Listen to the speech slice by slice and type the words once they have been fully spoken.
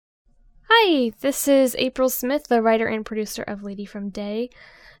Hi, this is April Smith, the writer and producer of Lady from Day.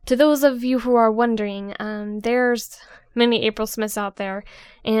 To those of you who are wondering, there's many April Smiths out there,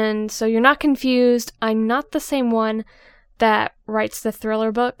 and so you're not confused. I'm not the same one that writes the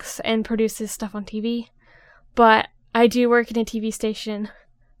thriller books and produces stuff on TV, but I do work in a TV station.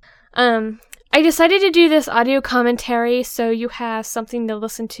 I decided to do this audio commentary so you have something to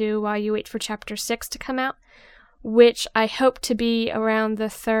listen to while you wait for Chapter 6 to come out, which I hope to be around the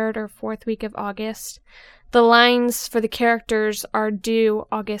 3rd or 4th week of August. The lines for the characters are due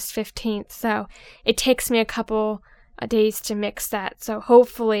August 15th, so it takes me a couple of days to mix that, so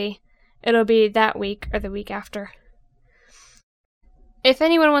hopefully it'll be that week or the week after. If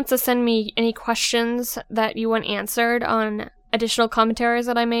anyone wants to send me any questions that you want answered on additional commentaries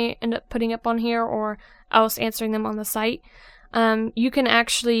that I may end up putting up on here, or else answering them on the site, you can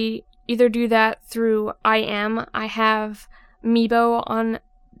actually either do that through IM. I have Meebo on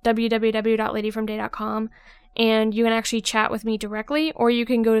www.ladyfromday.com, and you can actually chat with me directly, or you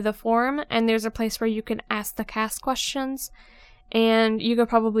can go to the forum, and there's a place where you can ask the cast questions, and you could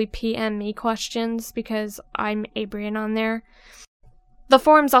probably PM me questions, because I'm Abrian on there. The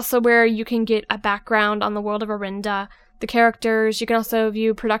forum's also where you can get a background on the world of Orinda, the characters. You can also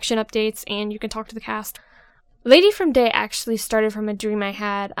view production updates, and you can talk to the cast. Lady from Day actually started from a dream I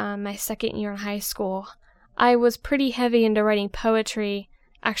had my second year in high school. I was pretty heavy into writing poetry.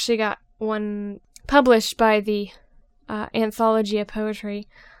 Actually got one published by the Anthology of Poetry.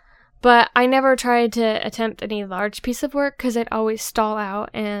 But I never tried to attempt any large piece of work because I'd always stall out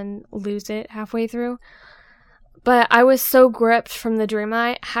and lose it halfway through. But I was so gripped from the dream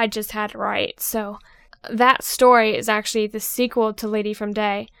I had just had to write. So that story is actually the sequel to Lady from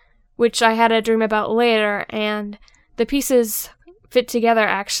Day, which I had a dream about later, and the pieces fit together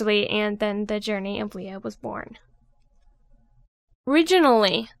actually, and then the journey of Leah was born.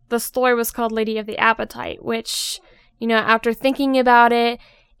 Originally, the story was called Lady of the Appetite, which, after thinking about it,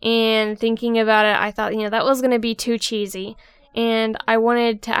 I thought, that was going to be too cheesy, and I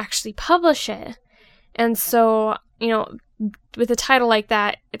wanted to actually publish it. And so, with a title like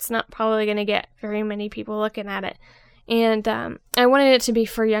that, it's not probably going to get very many people looking at it. And I wanted it to be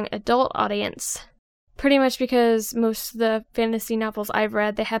for a young adult audience, pretty much because most of the fantasy novels I've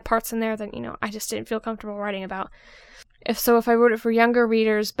read, they had parts in there that, I just didn't feel comfortable writing about. If I wrote it for younger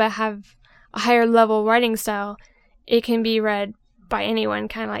readers but have a higher level writing style, it can be read by anyone,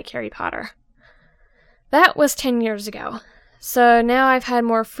 kind of like Harry Potter. That was 10 years ago. So now I've had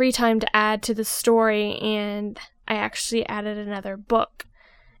more free time to add to the story, and I actually added another book.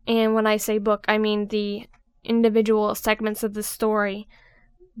 And when I say book, I mean the individual segments of the story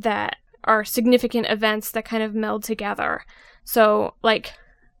that are significant events that kind of meld together. So, like,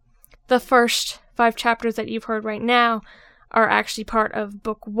 the first 5 chapters that you've heard right now are actually part of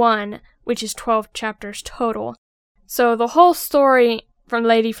book 1, which is 12 chapters total. So the whole story from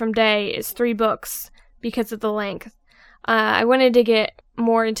Lady from Day is 3 books because of the length. I wanted to get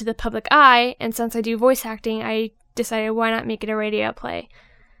more into the public eye, and since I do voice acting, I decided why not make it a radio play.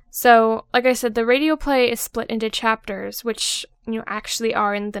 So, like I said, the radio play is split into chapters, which, actually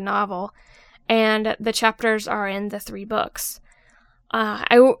are in the novel, and the chapters are in the 3 books.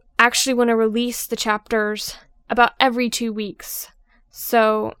 I actually want to release the chapters about every 2 weeks.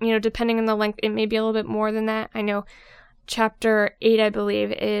 So, depending on the length, it may be a little bit more than that. I know chapter 8, I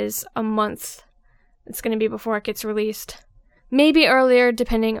believe, is a month. It's going to be before it gets released. Maybe earlier,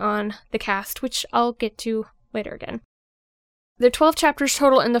 depending on the cast, which I'll get to later again. There are 12 chapters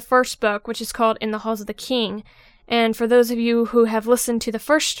total in the first book, which is called In the Halls of the King. And for those of you who have listened to the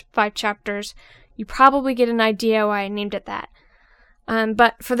first 5 chapters, you probably get an idea why I named it that.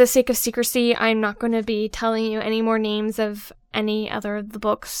 But for the sake of secrecy, I'm not going to be telling you any more names of any other of the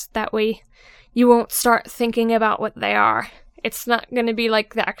books. That way you won't start thinking about what they are. It's not going to be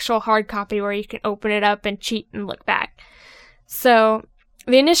like the actual hard copy where you can open it up and cheat and look back. So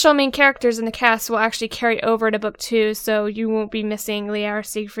the initial main characters in the cast will actually carry over to book 2, so you won't be missing Leah or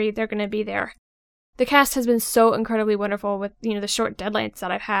Siegfried. They're going to be there. The cast has been so incredibly wonderful with, the short deadlines that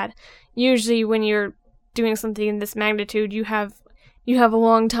I've had. Usually when you're doing something in this magnitude, you have a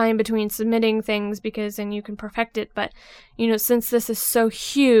long time between submitting things because then you can perfect it. But, since this is so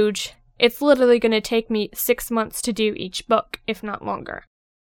huge, it's literally going to take me 6 months to do each book, if not longer.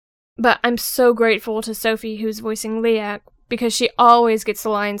 But I'm so grateful to Sophie, who's voicing Leah, because she always gets the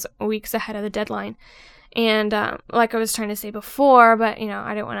lines weeks ahead of the deadline. And like I was trying to say before, but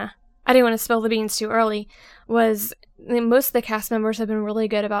I didn't want to spill the beans too early, was most of the cast members have been really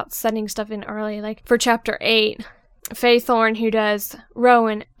good about sending stuff in early. Like for chapter 8, Faye Thorne, who does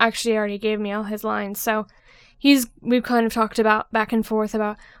Rowan, actually already gave me all his lines, so we've kind of talked about back and forth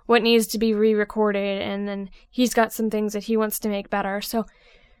about what needs to be re-recorded, and then he's got some things that he wants to make better. So,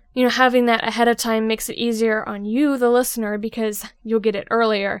 having that ahead of time makes it easier on you, the listener, because you'll get it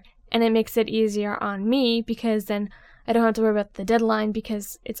earlier, and it makes it easier on me because then I don't have to worry about the deadline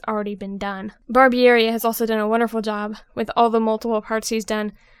because it's already been done. Barbieri has also done a wonderful job with all the multiple parts he's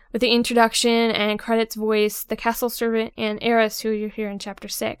done with the introduction and credits voice, the castle servant, and Eris, who you hear in Chapter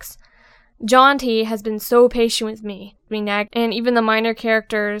 6. John T. has been so patient with me, and even the minor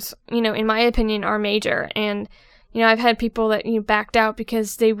characters, in my opinion, are major. And, I've had people that backed out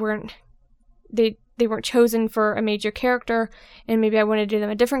because they weren't chosen for a major character, and maybe I wanted to do them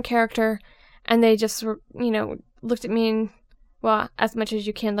a different character, and they just were, looked at me and, well, as much as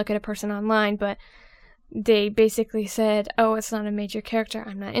you can look at a person online, but they basically said, oh, it's not a major character,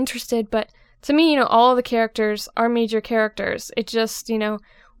 I'm not interested. But to me, all the characters are major characters. It just,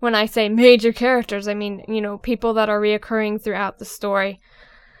 when I say major characters, I mean, people that are reoccurring throughout the story.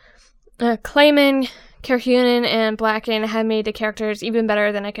 Clayman, Kerhunen, and Blacken have made the characters even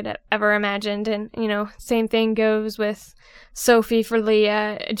better than I could have ever imagined. And, same thing goes with Sophie for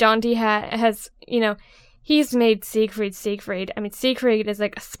Leah. John D. has, he's made Siegfried. I mean, Siegfried is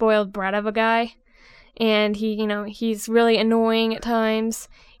like a spoiled brat of a guy. And he's really annoying at times.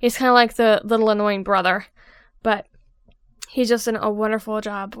 He's kind of like the little annoying brother. But he's just done a wonderful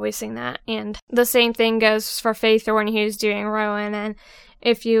job voicing that. And the same thing goes for Faith when he's doing Rowan. And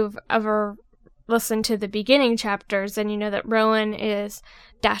if you've ever listened to the beginning chapters, then you know that Rowan is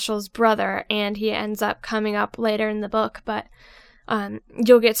Dashiell's brother. And he ends up coming up later in the book. But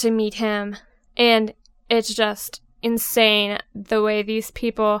you'll get to meet him. And it's just insane the way these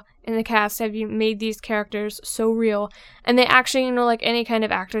people in the cast have made these characters so real, and they actually, like any kind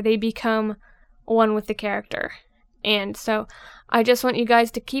of actor, they become one with the character. And so I just want you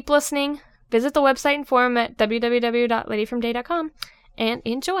guys to keep listening, visit the website and forum at www.ladyfromday.com, and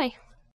enjoy.